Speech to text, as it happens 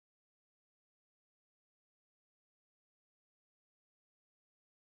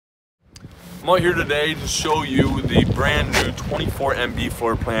I'm out here today to show you the brand new 24 MB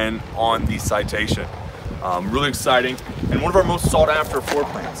floor plan on the Citation. Really exciting and one of our most sought after floor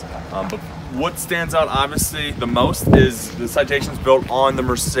plans. But what stands out obviously the most is the Citation's built on the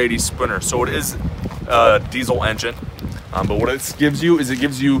Mercedes Sprinter. So it is a diesel engine. But what it gives you is it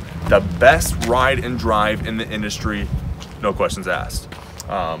gives you the best ride and drive in the industry, no questions asked.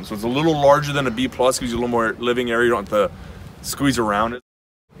 So it's a little larger than a B+, gives you a little more living area, you don't have to squeeze around it.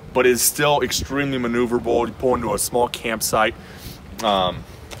 But is still extremely maneuverable. You pull into a small campsite,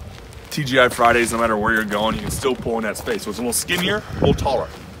 TGI Fridays, no matter where you're going, you can still pull in that space. So it's a little skinnier, a little taller.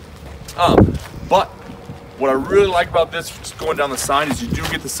 But what I really like about this, just going down the side, is you do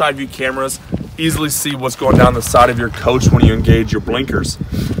get the side view cameras, easily see what's going down the side of your coach when you engage your blinkers.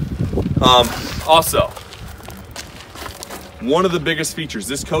 Also, one of the biggest features,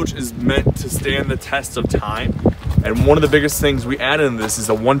 this coach is meant to stand the test of time. And one of the biggest things we added in this is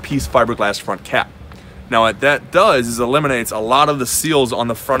a one-piece fiberglass front cap. Now what that does is eliminates a lot of the seals on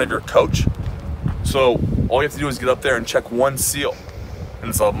the front of your coach. So all you have to do is get up there and check one seal.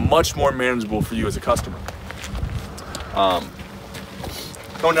 And it's a much more manageable for you as a customer.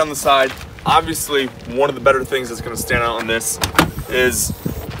 Going down the side, obviously one of the better things that's gonna stand out on this is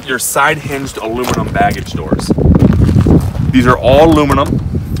your side hinged aluminum baggage doors. These are all aluminum,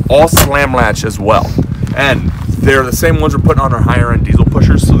 all slam latch as well. And they're the same ones we're putting on our higher end diesel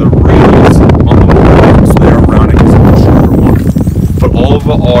pushers, so the radius on the motor, so they're rounding is a much shorter one. But all of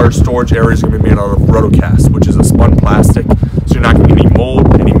our storage areas are going to be made out of rotocast, which is a spun plastic, so you're not going to get any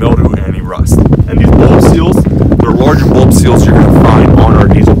mold, any mildew, and any rust. And these bulb seals, they're larger bulb seals you're going to find on our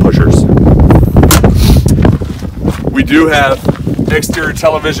diesel pushers. We do have exterior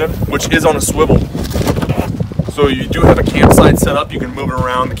television, which is on a swivel. So you do have a campsite set up, you can move it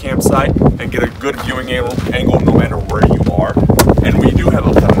around the campsite and get a good viewing angle no matter where you are. And we do have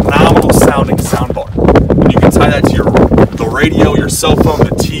a phenomenal sounding soundbar. And you can tie that to the radio, your cell phone,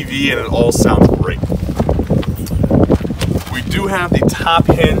 the TV, and it all sounds great. We do have the top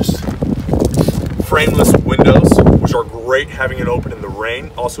hinged frameless windows, which are great having it open in the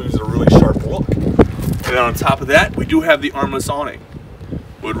rain. Also gives it a really sharp look. And on top of that, we do have the armless awning.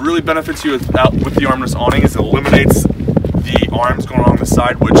 What really benefits you with the armless awning is it eliminates the arms going along the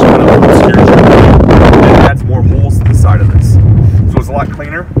side, which kind of obscures your view and adds more holes to the side of this. So it's a lot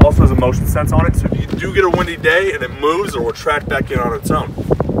cleaner. Also has a motion sense on it, so if you do get a windy day and it moves, it will track back in on its own.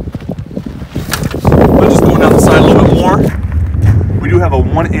 But just going down the side a little bit more, we do have a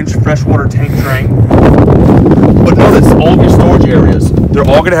 1-inch freshwater tank drain. But notice all of your storage areas, they're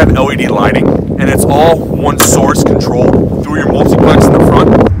all going to have LED lighting, and it's all one source controlled through your multiplex in the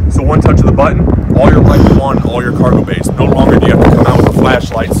front. So one touch of the button, all your lights come on, all your cargo bays. No longer do you have to come out with a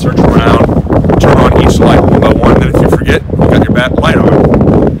flashlight, search around, turn on each light one by one. Then if you forget, you got your back light on.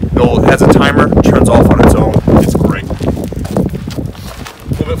 It has a timer, turns off on its own. It's great. A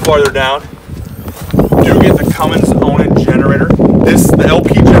little bit farther down, you do get the Cummins own generator. The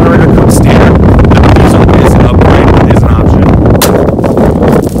LP generator comes standard. The diesel is an upgrade, is an option.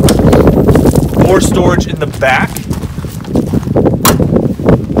 More storage in the back.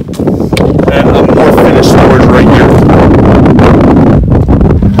 And a more finished storage right here.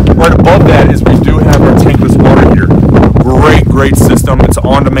 Right above that is we do have our tankless water heater. Great system. It's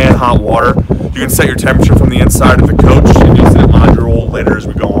on-demand hot water. You can set your temperature from the inside of the coach. You can use it modular later as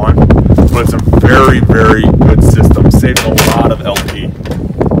we go on. But it's a very good system, saving a lot of LP.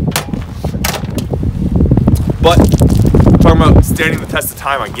 But talking about standing the test of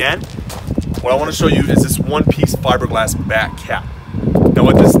time again, what I want to show you is this one-piece fiberglass back cap. Now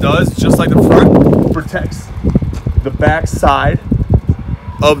what this does, just like the front, protects the back side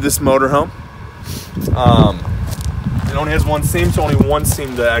of this motorhome. It only has one seam, so only one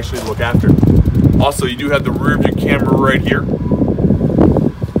seam to actually look after. Also, you do have the rear view camera right here.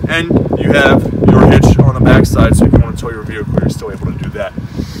 And you have your hitch on the back side, so if you want to tow your vehicle, you're still able to do that.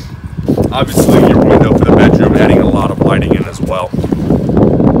 Obviously, your window for the bedroom, adding a lot of lighting in as well.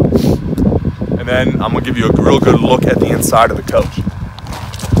 And then I'm going to give you a real good look at the inside of the coach.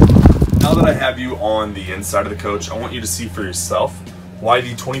 Now that I have you on the inside of the coach, I want you to see for yourself why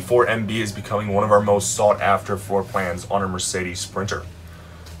the 24 MB is becoming one of our most sought after floor plans on a Mercedes Sprinter.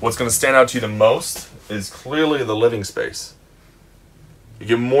 What's going to stand out to you the most is clearly the living space. You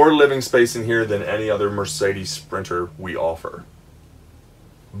get more living space in here than any other Mercedes Sprinter we offer.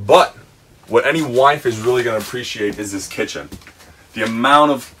 But what any wife is really going to appreciate is this kitchen. The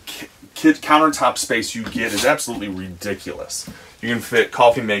amount of countertop space you get is absolutely ridiculous. You can fit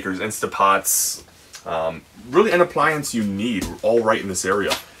coffee makers, Instapots, really an appliance you need all right in this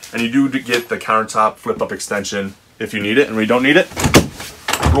area. And you do get the countertop flip-up extension if you need it, and we don't need it.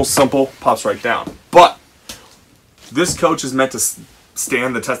 Real simple, pops right down. But this coach is meant to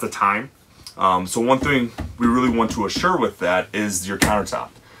stand the test of time. So one thing we really want to assure with that is your countertop.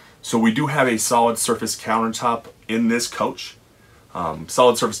 So we do have a solid surface countertop in this coach.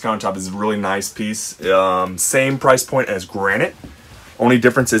 Solid surface countertop is a really nice piece. Same price point as granite. Only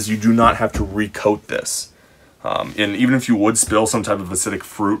difference is you do not have to recoat this. And even if you would spill some type of acidic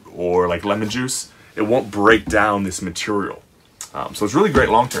fruit or like lemon juice, it won't break down this material. So it's really great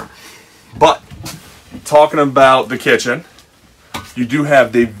long term. But talking about the kitchen, you do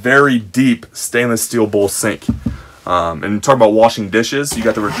have the very deep stainless steel bowl sink. And talking about washing dishes, you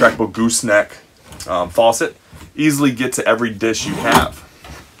got the retractable gooseneck faucet. Easily get to every dish you have.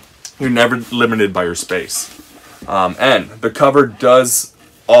 You're never limited by your space. And the cover does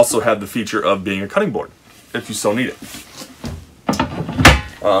also have the feature of being a cutting board, if you so need it.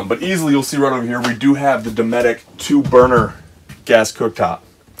 But easily you'll see right over here, we do have the Dometic 2-burner gas cooktop.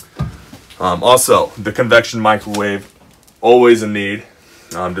 Also, the convection microwave, always a need.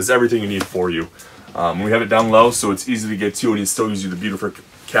 Does everything you need for you. We have it down low, so it's easy to get to, and it still gives you the beautiful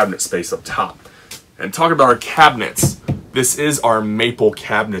cabinet space up top. And talking about our cabinets, this is our maple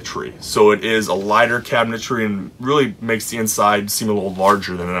cabinetry. So it is a lighter cabinetry and really makes the inside seem a little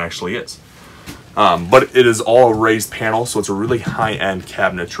larger than it actually is. But it is all a raised panel, so it's a really high-end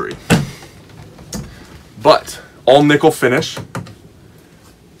cabinetry. But all nickel finish,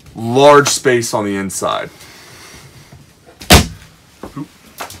 large space on the inside.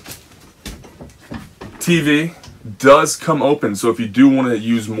 TV does come open, so if you do want to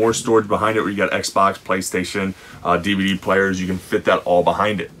use more storage behind it, where you got Xbox, PlayStation, DVD players, you can fit that all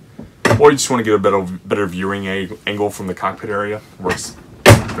behind it. Or you just want to get a better viewing angle from the cockpit area, works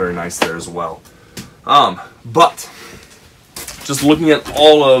very nice there as well. But just looking at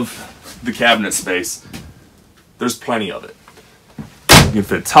all of the cabinet space, there's plenty of it. You can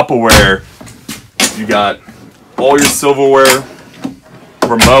fit Tupperware, you got all your silverware,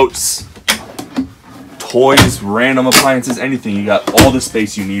 remotes, toys, random appliances, anything. You got all the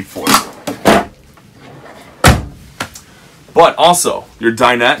space you need for it. But also, your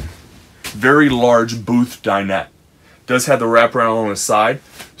dinette, very large booth dinette. Does have the wraparound on the side,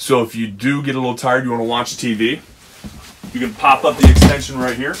 so if you do get a little tired, you want to watch TV, you can pop up the extension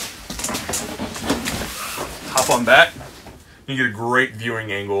right here, hop on that, you get a great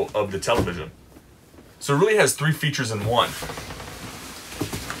viewing angle of the television. So it really has 3 features in one.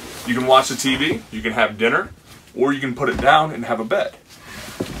 You can watch the TV, you can have dinner, or you can put it down and have a bed.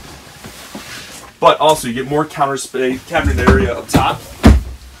 But also you get more counter space, cabinet area up top.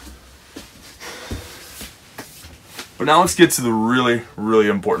 But now let's get to the really, really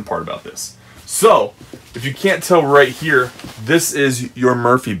important part about this. So, if you can't tell right here, this is your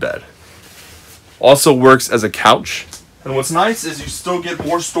Murphy bed. Also works as a couch. And what's nice is you still get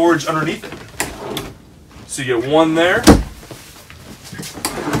more storage underneath it. So you get one there,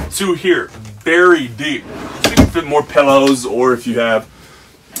 2 here, very deep. So you can fit more pillows, or if you have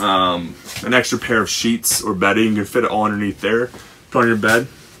an extra pair of sheets or bedding, you can fit it all underneath there. Put on your bed,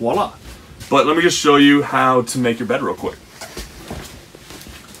 voila. But let me just show you how to make your bed real quick.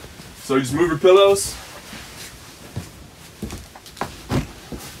 So you just move your pillows.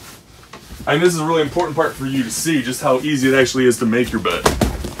 And this is a really important part for you to see just how easy it actually is to make your bed.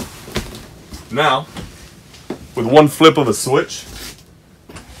 Now, with one flip of a switch,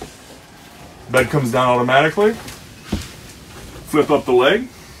 bed comes down automatically. Flip up the leg.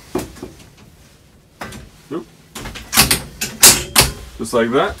 Oop. Just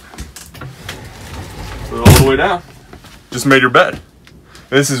like that. Put it all the way down. Just made your bed.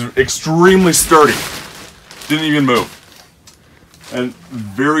 This is extremely sturdy. Didn't even move. And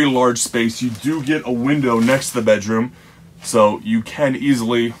very large space. You do get a window next to the bedroom, so you can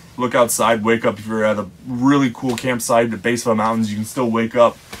easily look outside, wake up if you're at a really cool campsite at the base of the mountains. You can still wake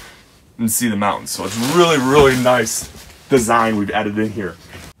up and see the mountains. So it's really, really nice design we've added in here.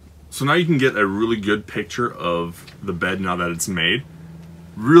 So now you can get a really good picture of the bed now that it's made.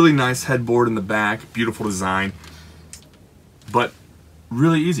 Really nice headboard in the back, beautiful design, but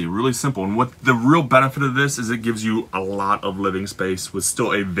really easy, really simple. And what the real benefit of this is, it gives you a lot of living space with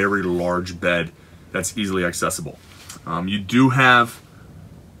still a very large bed that's easily accessible. You do have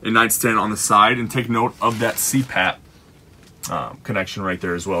a nightstand on the side, and take note of that CPAP connection right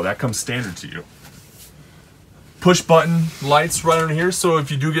there as well. That comes standard to you. Push button lights right under here, so if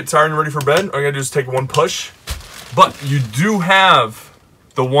you do get tired and ready for bed, all you gotta do is take one push. But you do have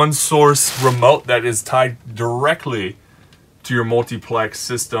the one source remote that is tied directly to your multiplex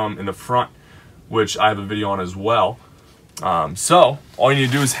system in the front, which I have a video on as well. So all you need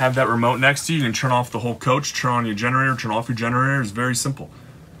to do is have that remote next to you. You can turn off the whole coach, turn on your generator, turn off your generator. It's very simple.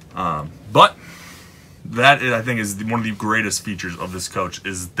 But that I think is one of the greatest features of this coach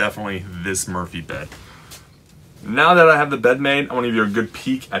is definitely this Murphy bed. Now that I have the bed made, I want to give you a good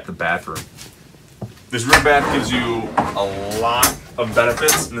peek at the bathroom. This rear bath gives you a lot of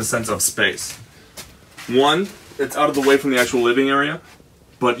benefits in the sense of space. One, it's out of the way from the actual living area,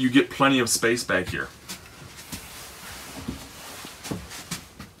 but you get plenty of space back here.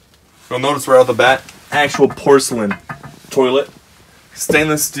 You'll notice right off the bat, actual porcelain toilet,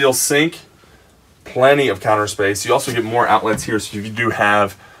 stainless steel sink, plenty of counter space. You also get more outlets here, so if you do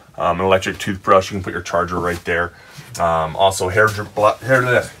have an electric toothbrush, you can put your charger right there. Also hair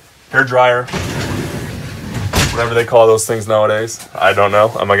dryer, whatever they call those things nowadays. I don't know,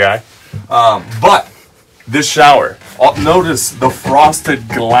 I'm a guy. But this shower, notice the frosted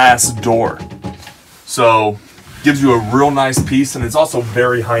glass door. So gives you a real nice piece, and it's also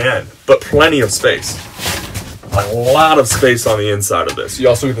very high-end, but plenty of space. A lot of space on the inside of this. You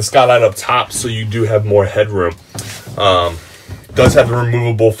also get the skylight up top, so you do have more headroom. Does have the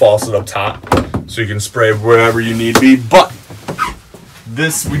removable faucet up top, so you can spray wherever you need be. But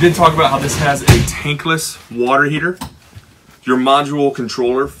this, we did talk about how this has a tankless water heater. Your module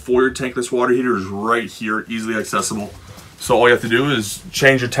controller for your tankless water heater is right here, easily accessible. So all you have to do is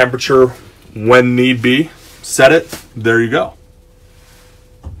change your temperature when need be. Set it, there you go.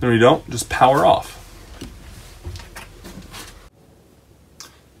 There you don't, just power off.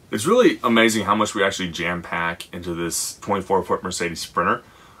 It's really amazing how much we actually jam pack into this 24-foot Mercedes Sprinter.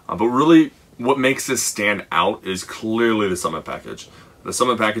 But really what makes this stand out is clearly the Summit package. The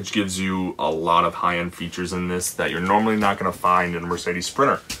Summit package gives you a lot of high-end features in this that you're normally not going to find in a Mercedes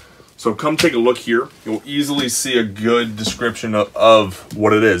Sprinter. So come take a look here. You'll easily see a good description of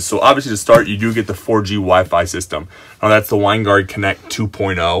what it is. So obviously to start, you do get the 4G Wi-Fi system. Now that's the WineGuard Connect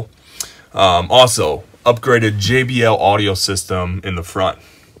 2.0. Also, upgraded JBL audio system in the front.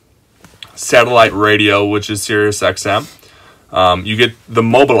 Satellite radio, which is Sirius XM. You get the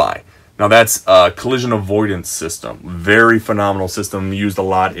Mobileye. Now that's a collision avoidance system. Very phenomenal system, used a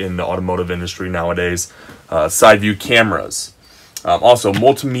lot in the automotive industry nowadays. Side view cameras. Also,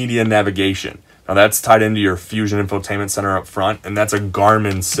 multimedia navigation. Now that's tied into your Fusion Infotainment Center up front, and that's a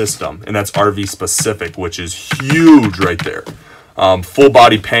Garmin system, and that's RV specific, which is huge right there. Full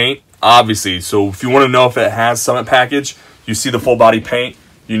body paint, obviously. So if you want to know if it has Summit package, you see the full body paint,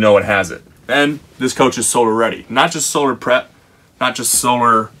 you know it has it. And this coach is solar ready. Not just solar prep, not just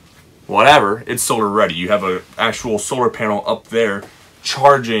solar whatever, it's solar ready. You have an actual solar panel up there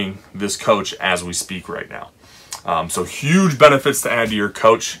charging this coach as we speak right now. So huge benefits to add to your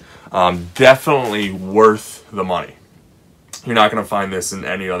coach. Definitely worth the money. You're not going to find this in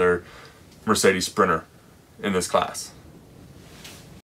any other Mercedes Sprinter in this class.